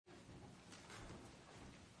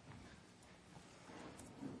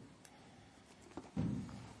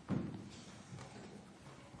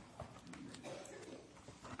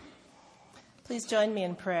Please join me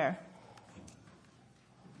in prayer.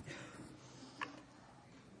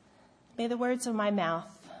 May the words of my mouth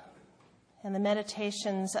and the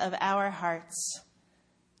meditations of our hearts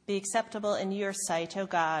be acceptable in your sight, O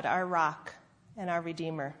God, our rock and our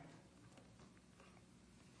Redeemer.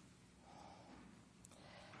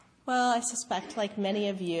 Well, I suspect, like many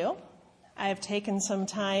of you, I have taken some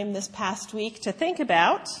time this past week to think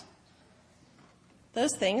about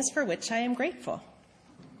those things for which I am grateful.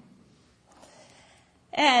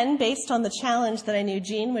 And based on the challenge that I knew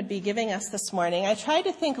Jean would be giving us this morning, I tried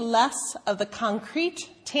to think less of the concrete,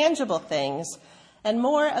 tangible things and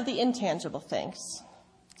more of the intangible things.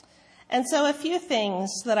 And so a few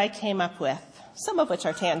things that I came up with, some of which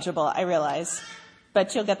are tangible, I realize,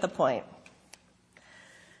 but you'll get the point.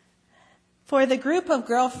 For the group of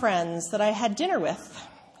girlfriends that I had dinner with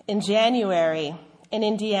in January in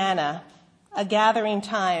Indiana, a gathering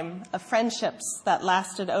time of friendships that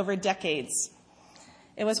lasted over decades,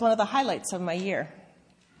 it was one of the highlights of my year.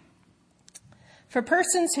 For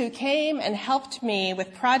persons who came and helped me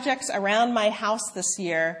with projects around my house this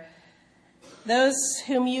year, those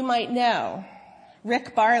whom you might know,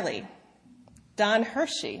 Rick Barley, Don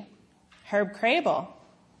Hershey, Herb Crable,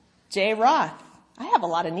 Jay Roth, I have a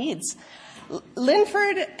lot of needs,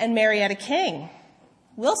 Linford and Marietta King,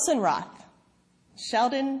 Wilson Roth,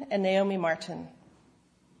 Sheldon and Naomi Martin.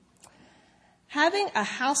 Having a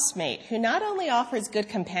housemate who not only offers good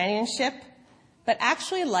companionship, but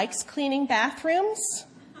actually likes cleaning bathrooms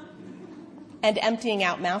and emptying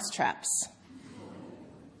out mousetraps.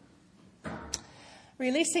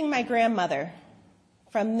 Releasing my grandmother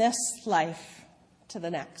from this life to the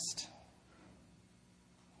next.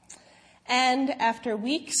 And after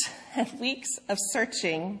weeks and weeks of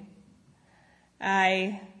searching,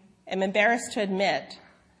 I am embarrassed to admit,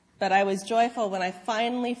 but I was joyful when I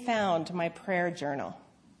finally found my prayer journal.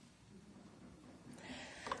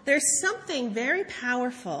 There's something very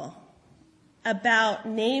powerful about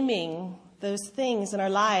naming those things in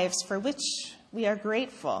our lives for which we are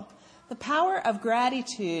grateful. The power of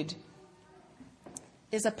gratitude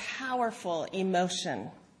is a powerful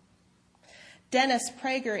emotion. Dennis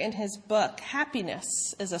Prager, in his book,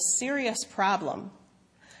 Happiness is a Serious Problem,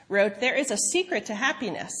 wrote, "There is a secret to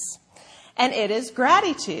happiness, and it is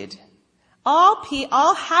gratitude.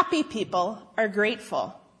 All happy people are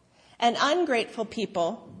grateful, and ungrateful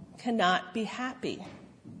people cannot be happy.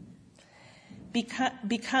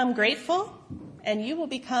 Become grateful, and you will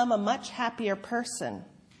become a much happier person."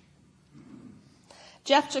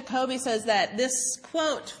 Jeff Jacoby says that this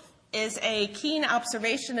quote is a keen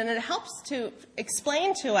observation, and it helps to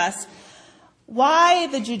explain to us why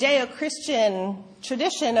the Judeo-Christian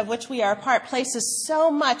tradition of which we are a part places so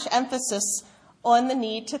much emphasis on the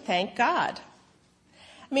need to thank God.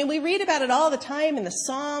 I mean, we read about it all the time in the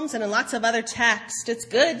Psalms and in lots of other texts. It's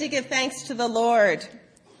good to give thanks to the Lord.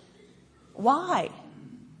 Why?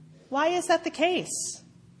 Why is that the case?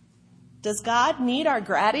 Does God need our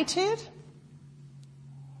gratitude?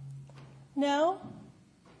 No,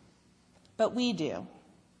 but we do.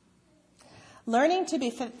 Learning to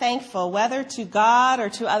be thankful, whether to God or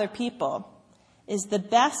to other people, is the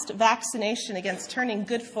best vaccination against turning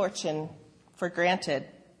good fortune for granted.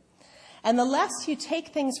 And the less you take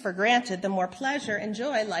things for granted, the more pleasure and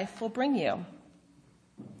joy life will bring you.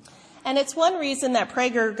 And it's one reason that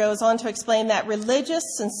Prager goes on to explain that religiously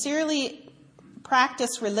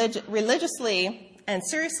and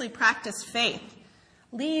seriously practiced faith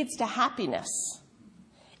leads to happiness.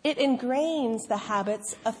 It ingrains the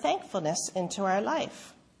habits of thankfulness into our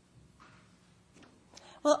life.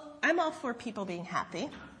 Well, I'm all for people being happy.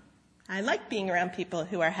 I like being around people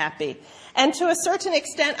who are happy. And to a certain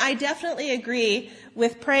extent, I definitely agree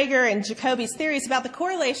with Prager and Jacoby's theories about the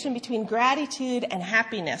correlation between gratitude and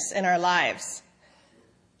happiness in our lives.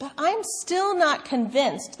 But I'm still not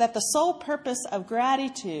convinced that the sole purpose of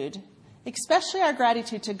gratitude, especially our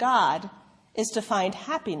gratitude to God, is to find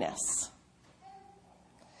happiness.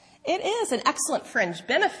 It is an excellent fringe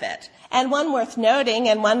benefit, and one worth noting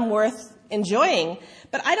and one worth enjoying.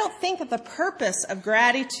 But I don't think that the purpose of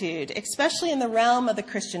gratitude, especially in the realm of the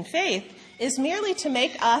Christian faith, is merely to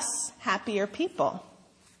make us happier people.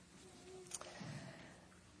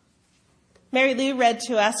 Mary Lou read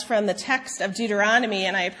to us from the text of Deuteronomy,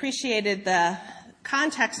 and I appreciated the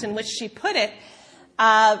context in which she put it.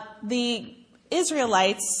 The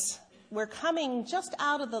Israelites were coming just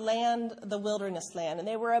out of the wilderness land, and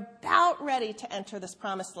they were about ready to enter this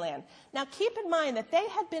promised land. Now, keep in mind that they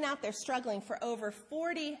had been out there struggling for over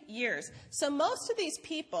 40 years. So most of these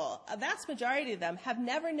people, a vast majority of them, have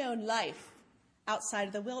never known life outside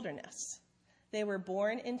of the wilderness. They were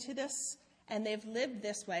born into this, and they've lived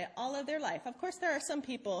this way all of their life. Of course, there are some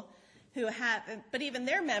people who have, but even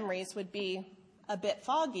their memories would be a bit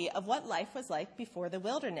foggy of what life was like before the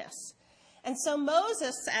wilderness. And so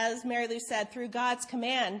Moses, as Mary Lou said, through God's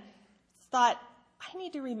command, thought, I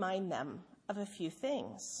need to remind them of a few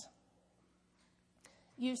things.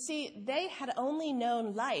 You see, they had only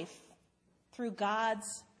known life through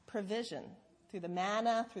God's provision, through the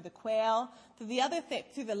manna, through the quail, through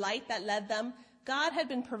the light that led them. God had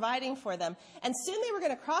been providing for them. And soon they were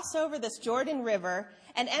going to cross over this Jordan River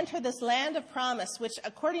and enter this land of promise, which,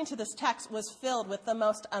 according to this text, was filled with the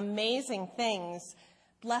most amazing things,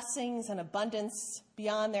 blessings and abundance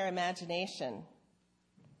beyond their imagination.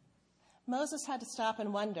 Moses had to stop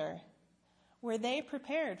and wonder, were they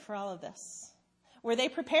prepared for all of this? Were they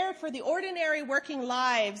prepared for the ordinary working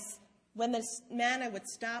lives when the manna would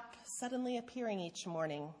stop suddenly appearing each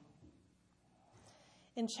morning?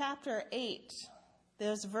 In chapter 8,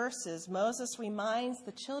 those verses, Moses reminds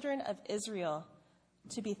the children of Israel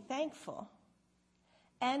to be thankful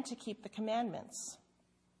and to keep the commandments.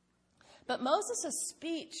 But Moses'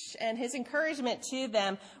 speech and his encouragement to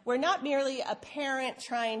them were not merely a parent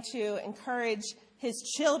trying to encourage his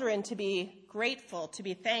children to be grateful, to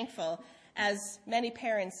be thankful, as many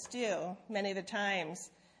parents do many of the times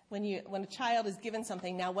when a child is given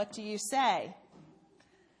something. Now, what do you say?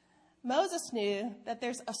 Moses knew that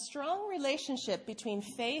there's a strong relationship between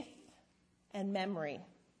faith and memory.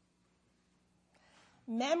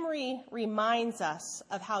 Memory reminds us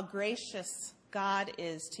of how gracious God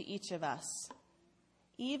is to each of us,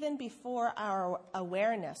 even before our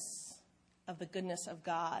awareness of the goodness of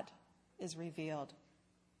God is revealed.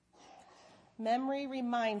 Memory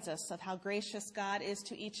reminds us of how gracious God is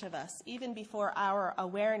to each of us, even before our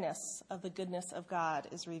awareness of the goodness of God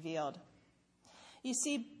is revealed. You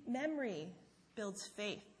see, memory builds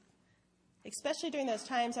faith, especially during those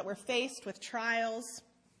times that we're faced with trials.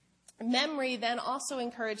 Memory then also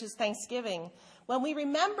encourages thanksgiving. When we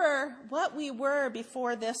remember what we were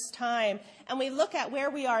before this time and we look at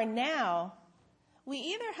where we are now, we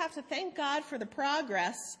either have to thank God for the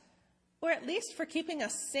progress or at least for keeping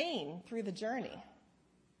us sane through the journey.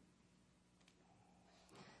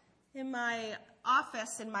 In my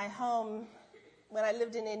office in my home when I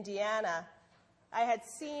lived in Indiana, I had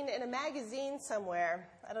seen in a magazine somewhere,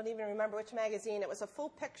 I don't even remember which magazine, it was a full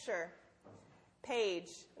picture page,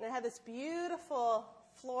 and it had this beautiful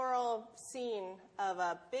floral scene of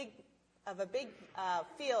a big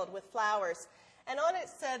field with flowers. And on it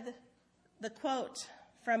said the quote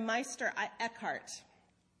from Meister Eckhart.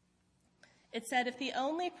 It said, if the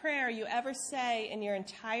only prayer you ever say in your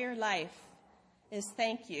entire life is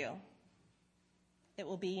thank you, it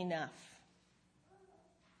will be enough.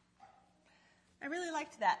 I really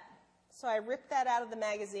liked that. So I ripped that out of the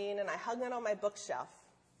magazine and I hung it on my bookshelf.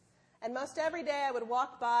 And most every day I would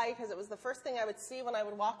walk by, because it was the first thing I would see when I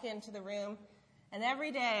would walk into the room. And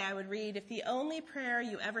every day I would read, if the only prayer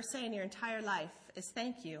you ever say in your entire life is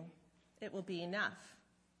thank you, it will be enough.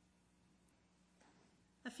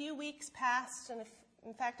 A few weeks passed, and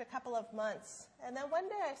in fact a couple of months. And then one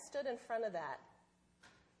day I stood in front of that.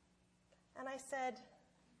 And I said,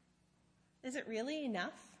 is it really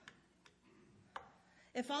enough?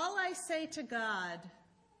 If all I say to God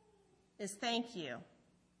is thank you,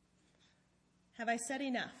 have I said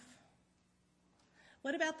enough?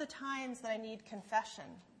 What about the times that I need confession?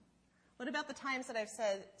 What about the times that I've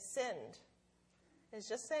sinned? Is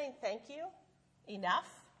just saying thank you enough?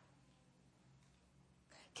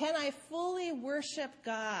 Can I fully worship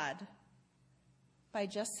God by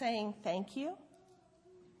just saying thank you?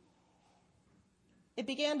 It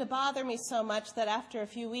began to bother me so much that after a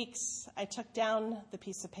few weeks, I took down the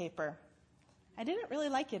piece of paper. I didn't really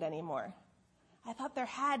like it anymore. I thought there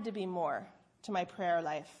had to be more to my prayer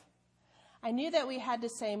life. I knew that we had to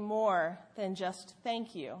say more than just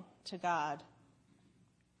thank you to God.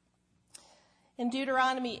 In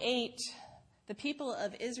Deuteronomy 8, the people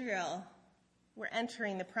of Israel were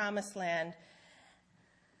entering the promised land.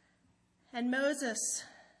 And Moses,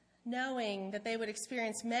 knowing that they would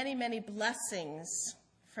experience many, many blessings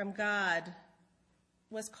from God,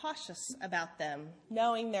 was cautious about them,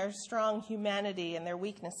 knowing their strong humanity and their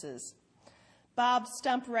weaknesses. Bob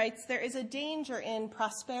Stump writes, there is a danger in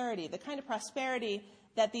prosperity, the kind of prosperity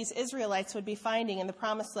that these Israelites would be finding in the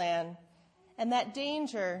promised land. And that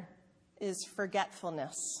danger is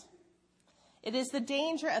forgetfulness. It is the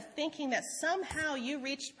danger of thinking that somehow you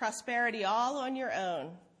reached prosperity all on your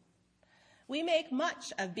own. We make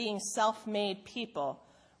much of being self-made people.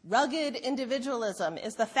 Rugged individualism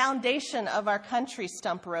is the foundation of our country,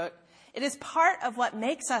 Stump wrote. It is part of what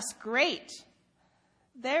makes us great.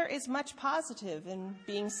 There is much positive in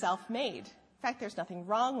being self-made. In fact, there's nothing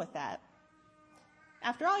wrong with that.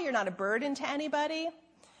 After all, you're not a burden to anybody.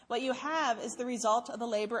 What you have is the result of the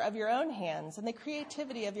labor of your own hands and the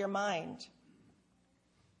creativity of your mind.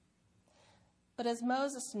 But as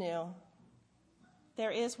Moses knew,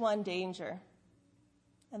 there is one danger,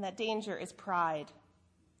 and that danger is pride.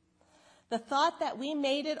 The thought that we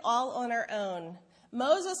made it all on our own.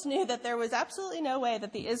 Moses knew that there was absolutely no way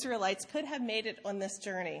that the Israelites could have made it on this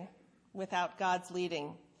journey without God's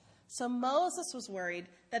leading. So Moses was worried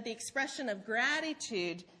that the expression of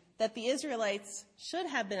gratitude that the Israelites should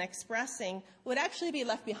have been expressing would actually be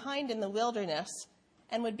left behind in the wilderness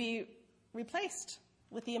and would be replaced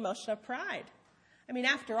with the emotion of pride. I mean,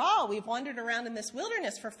 after all, we've wandered around in this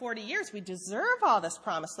wilderness for 40 years. We deserve all this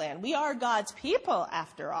promised land. We are God's people,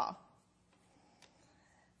 after all.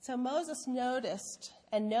 So Moses noticed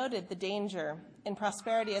and noted the danger in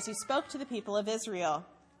prosperity as he spoke to the people of Israel.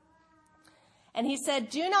 And he said,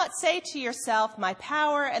 "Do not say to yourself, my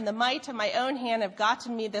power and the might of my own hand have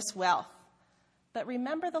gotten me this wealth. But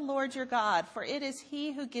remember the Lord your God, for it is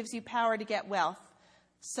he who gives you power to get wealth,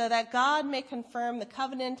 so that God may confirm the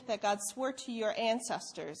covenant that God swore to your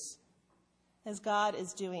ancestors, as God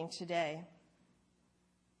is doing today."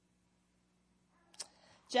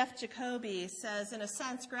 Jeff Jacoby says, in a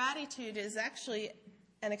sense, gratitude is actually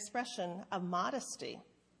an expression of modesty.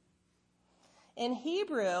 In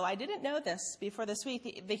Hebrew, I didn't know this before this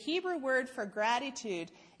week, the Hebrew word for gratitude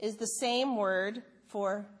is the same word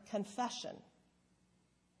for confession.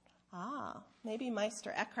 Maybe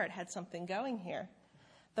Meister Eckhart had something going here.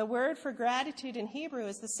 The word for gratitude in Hebrew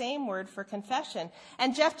is the same word for confession.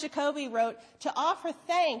 And Jeff Jacoby wrote, "To offer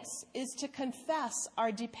thanks is to confess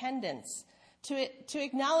our dependence, to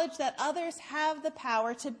acknowledge that others have the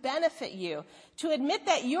power to benefit you, to admit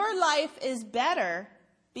that your life is better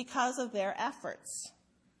because of their efforts."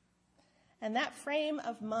 And that frame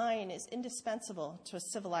of mind is indispensable to a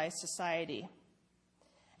civilized society.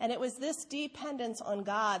 And it was this dependence on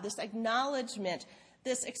God, this acknowledgement,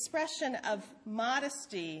 this expression of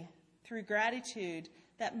modesty through gratitude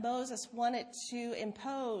that Moses wanted to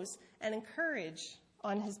impose and encourage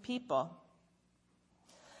on his people.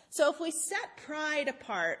 So if we set pride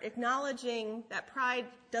apart, acknowledging that pride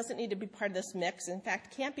doesn't need to be part of this mix, in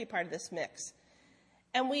fact, can't be part of this mix,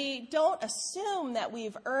 and we don't assume that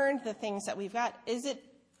we've earned the things that we've got, is it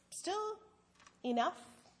still enough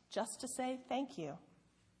just to say thank you?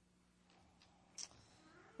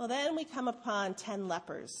 Well, then we come upon 10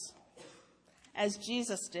 lepers, as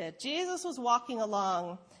Jesus did. Jesus was walking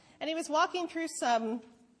along, and he was walking through some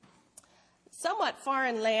somewhat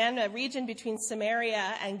foreign land, a region between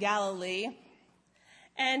Samaria and Galilee.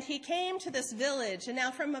 And he came to this village, and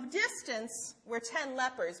now from a distance were 10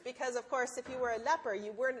 lepers, because, of course, if you were a leper,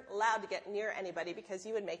 you weren't allowed to get near anybody because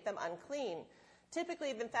you would make them unclean. Typically,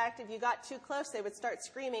 in fact, if you got too close, they would start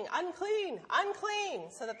screaming, "Unclean,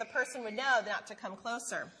 unclean," so that the person would know not to come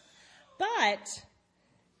closer. But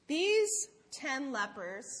these 10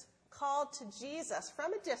 lepers called to Jesus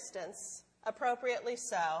from a distance, appropriately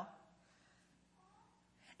so,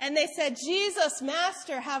 and they said, "Jesus,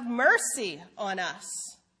 Master, have mercy on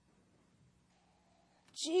us."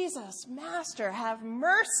 Jesus, Master, have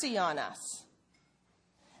mercy on us.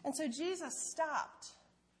 And so Jesus stopped,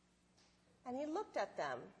 and he looked at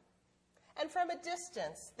them. And from a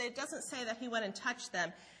distance, it doesn't say that he went and touched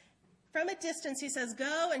them. From a distance, he says,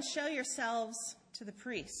 "Go and show yourselves to the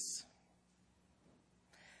priests."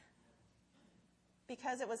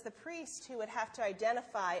 Because it was the priest who would have to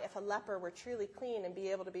identify if a leper were truly clean and be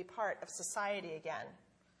able to be part of society again.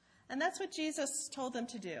 And that's what Jesus told them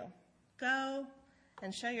to do. Go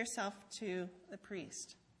and show yourself to the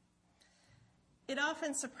priest. It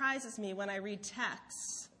often surprises me when I read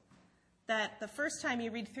texts that the first time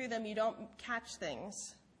you read through them, you don't catch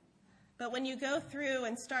things. But when you go through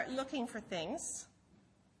and start looking for things,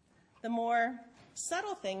 the more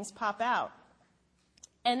subtle things pop out.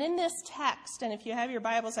 And in this text, and if you have your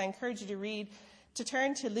Bibles, I encourage you to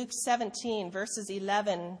turn to Luke 17, verses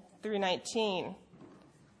 11 through 19.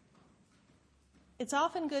 It's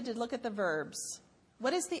often good to look at the verbs.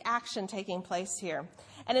 What is the action taking place here?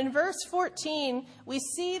 And in verse 14, we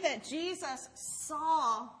see that Jesus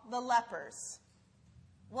saw the lepers.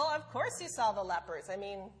 Well, of course he saw the lepers. I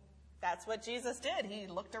mean, that's what Jesus did. He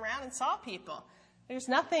looked around and saw people. There's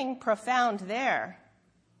nothing profound there.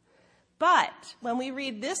 But when we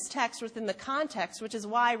read this text within the context, which is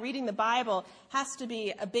why reading the Bible has to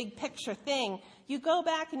be a big picture thing, you go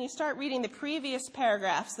back and you start reading the previous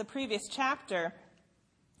paragraphs, the previous chapter,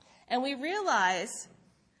 and we realize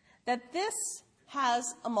that this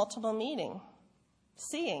has a multiple meaning,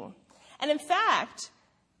 seeing. And in fact,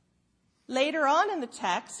 Later on in the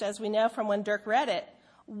text, as we know from when Dirk read it,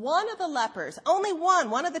 one of the lepers, only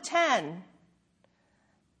one of the 10,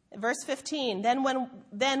 verse 15, then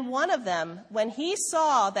one of them, when he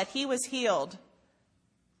saw that he was healed,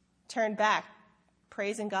 turned back,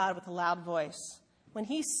 praising God with a loud voice. When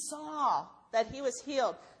he saw that he was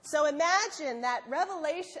healed. So imagine that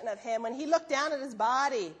revelation of him when he looked down at his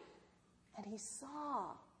body and he saw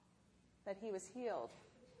that he was healed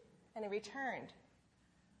and he returned.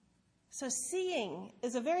 So seeing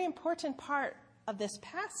is a very important part of this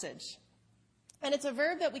passage. And it's a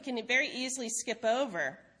verb that we can very easily skip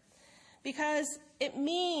over because it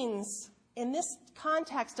means, in this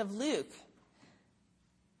context of Luke,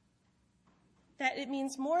 that it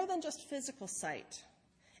means more than just physical sight.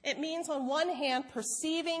 It means, on one hand,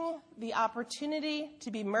 perceiving the opportunity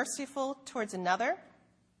to be merciful towards another.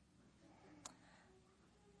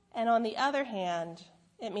 And on the other hand,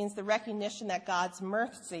 it means the recognition that God's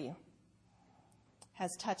mercy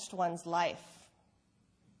has touched one's life.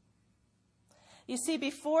 You see,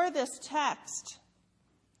 before this text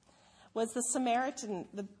was the Samaritan,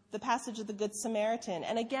 the passage of the Good Samaritan.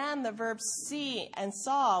 And again, the verb see and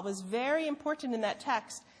saw was very important in that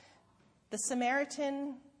text. The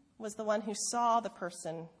Samaritan was the one who saw the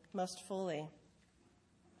person most fully.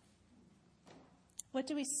 What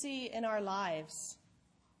do we see in our lives?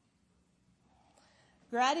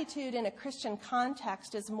 Gratitude in a Christian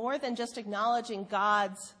context is more than just acknowledging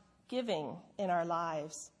God's giving in our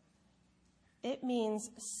lives. It means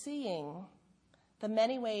seeing the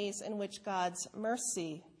many ways in which God's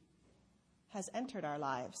mercy has entered our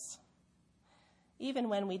lives, even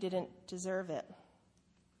when we didn't deserve it.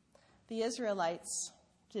 The Israelites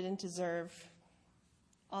didn't deserve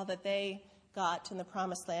all that they got in the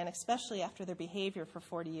Promised Land, especially after their behavior for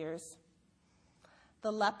 40 years.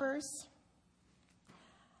 The lepers,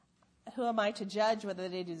 who am I to judge whether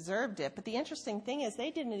they deserved it? But the interesting thing is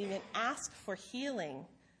they didn't even ask for healing.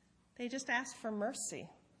 They just asked for mercy.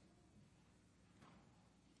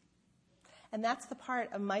 And that's the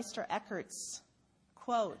part of Meister Eckert's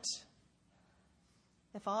quote.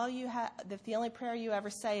 If the only prayer you ever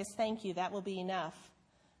say is thank you, that will be enough,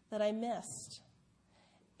 that I missed.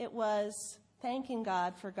 It was thanking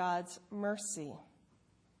God for God's mercy.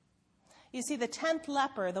 You see, the 10th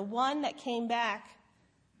leper, the one that came back,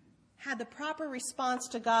 had the proper response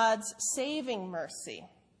to God's saving mercy.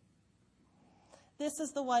 This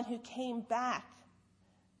is the one who came back.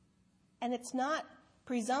 And it's not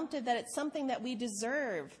presumptive that it's something that we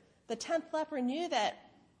deserve. The 10th leper knew that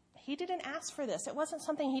he didn't ask for this. It wasn't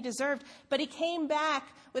something he deserved, but he came back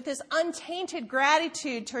with this untainted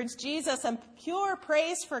gratitude towards Jesus and pure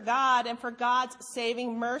praise for God and for God's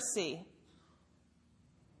saving mercy.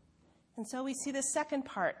 And so we see the second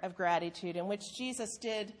part of gratitude in which Jesus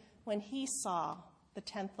did when he saw the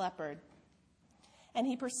 10th leper. And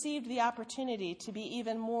he perceived the opportunity to be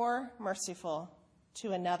even more merciful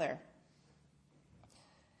to another.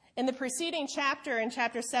 In the preceding chapter, in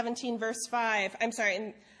chapter 17, verse 5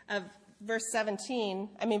 of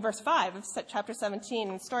chapter 17,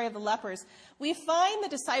 in the story of the lepers, we find the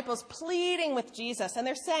disciples pleading with Jesus, and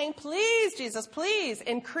they're saying, please, Jesus, please,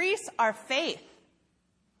 increase our faith.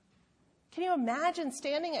 Can you imagine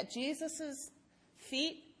standing at Jesus'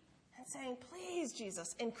 feet and saying, please,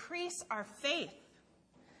 Jesus, increase our faith?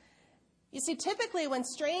 You see, typically when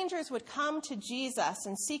strangers would come to Jesus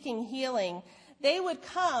and seeking healing, they would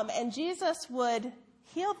come and Jesus would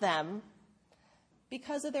heal them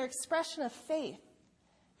because of their expression of faith,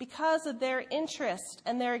 because of their interest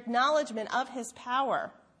and their acknowledgement of his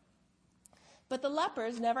power. But the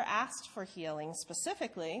lepers never asked for healing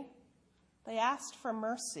specifically. They asked for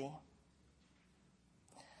mercy.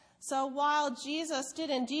 So while Jesus did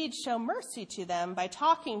indeed show mercy to them by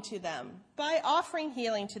talking to them, by offering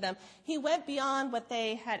healing to them, he went beyond what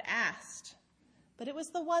they had asked. But it was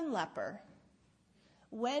the one leper,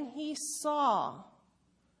 when he saw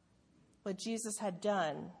what Jesus had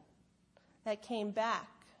done, that came back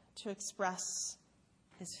to express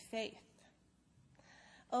his faith.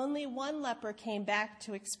 Only one leper came back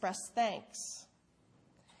to express thanks.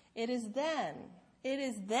 It is then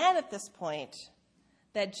at this point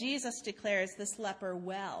that Jesus declares this leper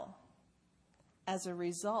well as a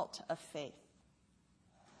result of faith.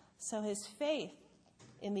 So his faith,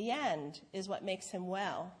 in the end, is what makes him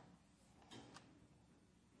well.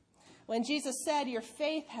 When Jesus said, your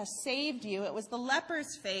faith has saved you, it was the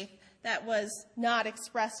leper's faith that was not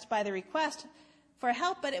expressed by the request for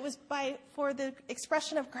help, but it was for the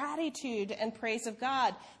expression of gratitude and praise of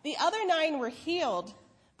God. The other 9 were healed,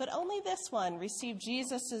 but only this one received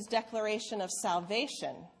Jesus' declaration of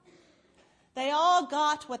salvation. They all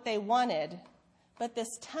got what they wanted, But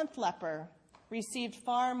this 10th leper received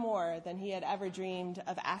far more than he had ever dreamed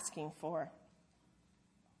of asking for.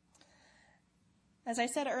 As I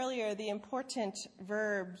said earlier, the important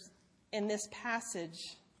verb in this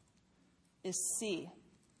passage is see,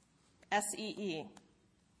 S-E-E.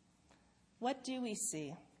 What do we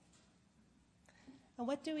see? And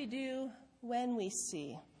what do we do when we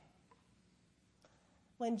see?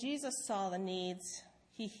 When Jesus saw the needs,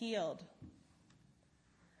 he healed.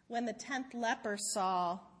 When the 10th leper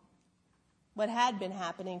saw what had been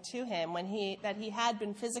happening to him, that he had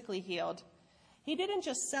been physically healed, he didn't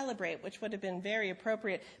just celebrate, which would have been very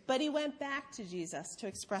appropriate, but he went back to Jesus to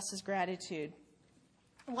express his gratitude.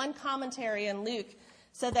 One commentary in Luke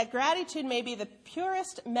said that gratitude may be the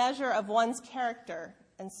purest measure of one's character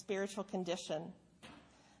and spiritual condition.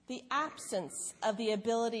 The absence of the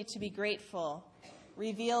ability to be grateful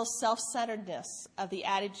reveals self-centeredness of the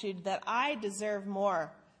attitude that I deserve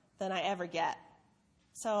more than I ever get,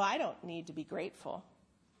 so I don't need to be grateful.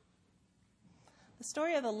 The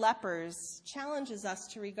story of the lepers challenges us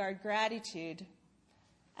to regard gratitude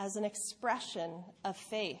as an expression of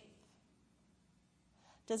faith.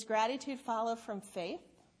 Does gratitude follow from faith?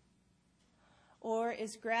 Or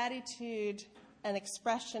is gratitude an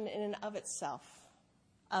expression in and of itself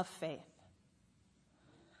of faith?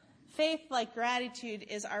 Faith, like gratitude,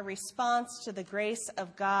 is our response to the grace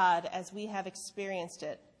of God as we have experienced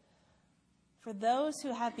it. For those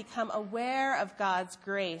who have become aware of God's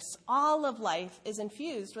grace, all of life is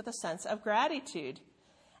infused with a sense of gratitude.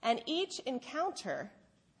 And each encounter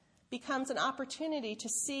becomes an opportunity to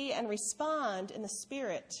see and respond in the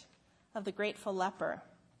spirit of the grateful leper.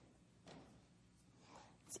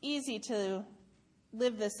 It's easy to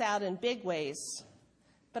live this out in big ways,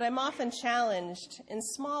 but I'm often challenged in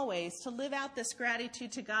small ways to live out this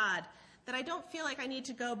gratitude to God, that I don't feel like I need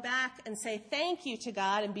to go back and say thank you to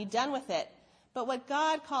God and be done with it. But what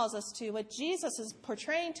God calls us to, what Jesus is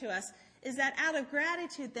portraying to us, is that out of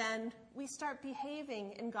gratitude, then, we start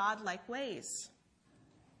behaving in God-like ways.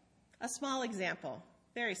 A small example,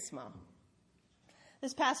 very small.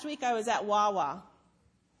 This past week, I was at Wawa.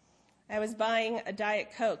 I was buying a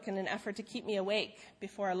Diet Coke in an effort to keep me awake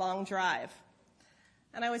before a long drive.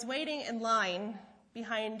 And I was waiting in line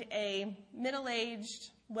behind a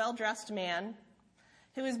middle-aged, well-dressed man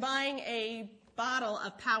who was buying a bottle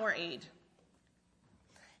of Powerade.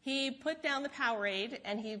 He put down the Powerade,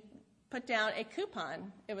 and he put down a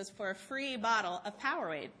coupon. It was for a free bottle of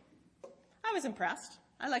Powerade. I was impressed.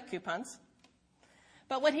 I like coupons.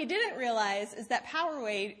 But what he didn't realize is that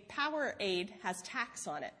Powerade has tax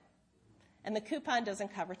on it, and the coupon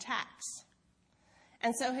doesn't cover tax.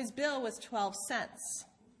 And so his bill was 12 cents.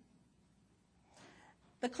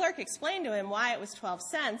 The clerk explained to him why it was 12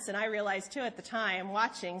 cents, and I realized, too, at the time,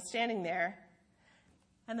 watching, standing there.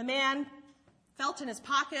 And the man felt in his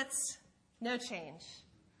pockets, no change.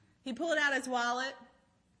 He pulled out his wallet,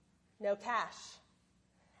 no cash.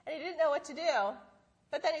 And he didn't know what to do.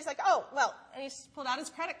 But then he's like, oh, well, and he pulled out his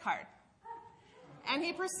credit card. And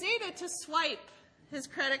he proceeded to swipe his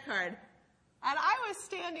credit card. And I was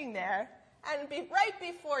standing there, and right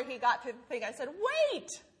before he got to the thing, I said, wait!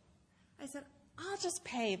 I said, I'll just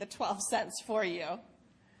pay the 12 cents for you.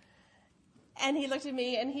 And he looked at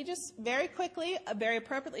me, and he just very quickly, very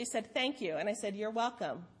appropriately said, thank you. And I said, you're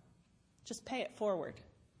welcome. Just pay it forward.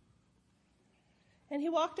 And he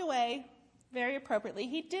walked away very appropriately.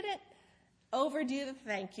 He didn't overdo the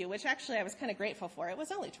thank you, which actually I was kind of grateful for. It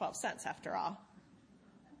was only 12 cents after all.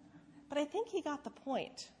 But I think he got the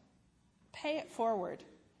point. Pay it forward.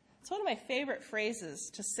 It's one of my favorite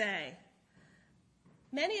phrases to say.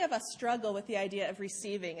 Many of us struggle with the idea of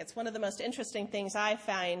receiving. It's one of the most interesting things I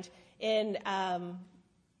find in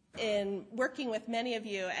working with many of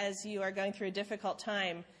you as you are going through a difficult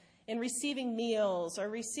time, in receiving meals or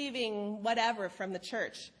receiving whatever from the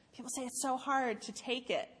church. People say it's so hard to take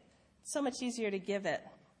it. It's so much easier to give it.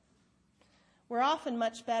 We're often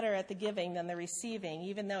much better at the giving than the receiving,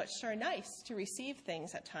 even though it's sure nice to receive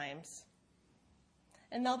things at times.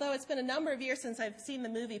 And although it's been a number of years since I've seen the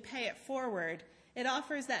movie Pay It Forward, it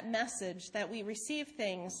offers that message that we receive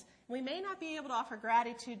things. We may not be able to offer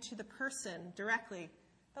gratitude to the person directly,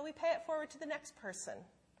 but we pay it forward to the next person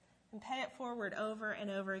and pay it forward over and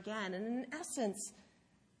over again. And in essence,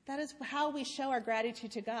 that is how we show our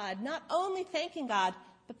gratitude to God, not only thanking God,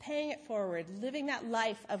 but paying it forward, living that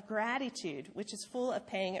life of gratitude, which is full of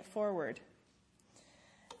paying it forward.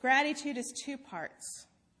 Gratitude is two parts.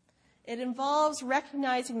 It involves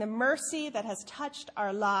recognizing the mercy that has touched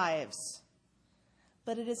our lives,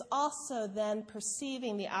 but it is also then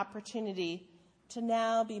perceiving the opportunity to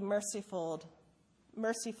now be merciful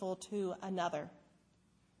to another.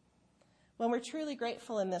 When we're truly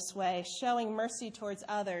grateful in this way, showing mercy towards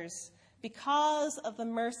others because of the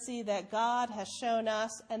mercy that God has shown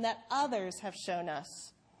us and that others have shown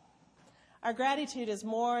us, our gratitude is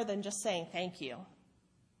more than just saying thank you.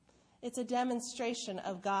 It's a demonstration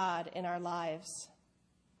of God in our lives.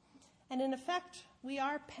 And in effect, we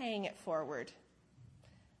are paying it forward.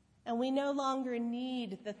 And we no longer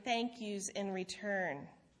need the thank yous in return,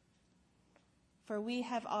 for we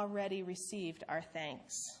have already received our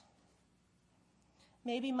thanks.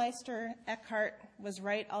 Maybe Meister Eckhart was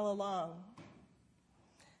right all along.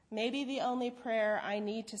 Maybe the only prayer I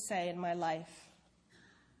need to say in my life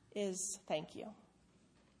is thank you.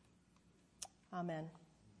 Amen.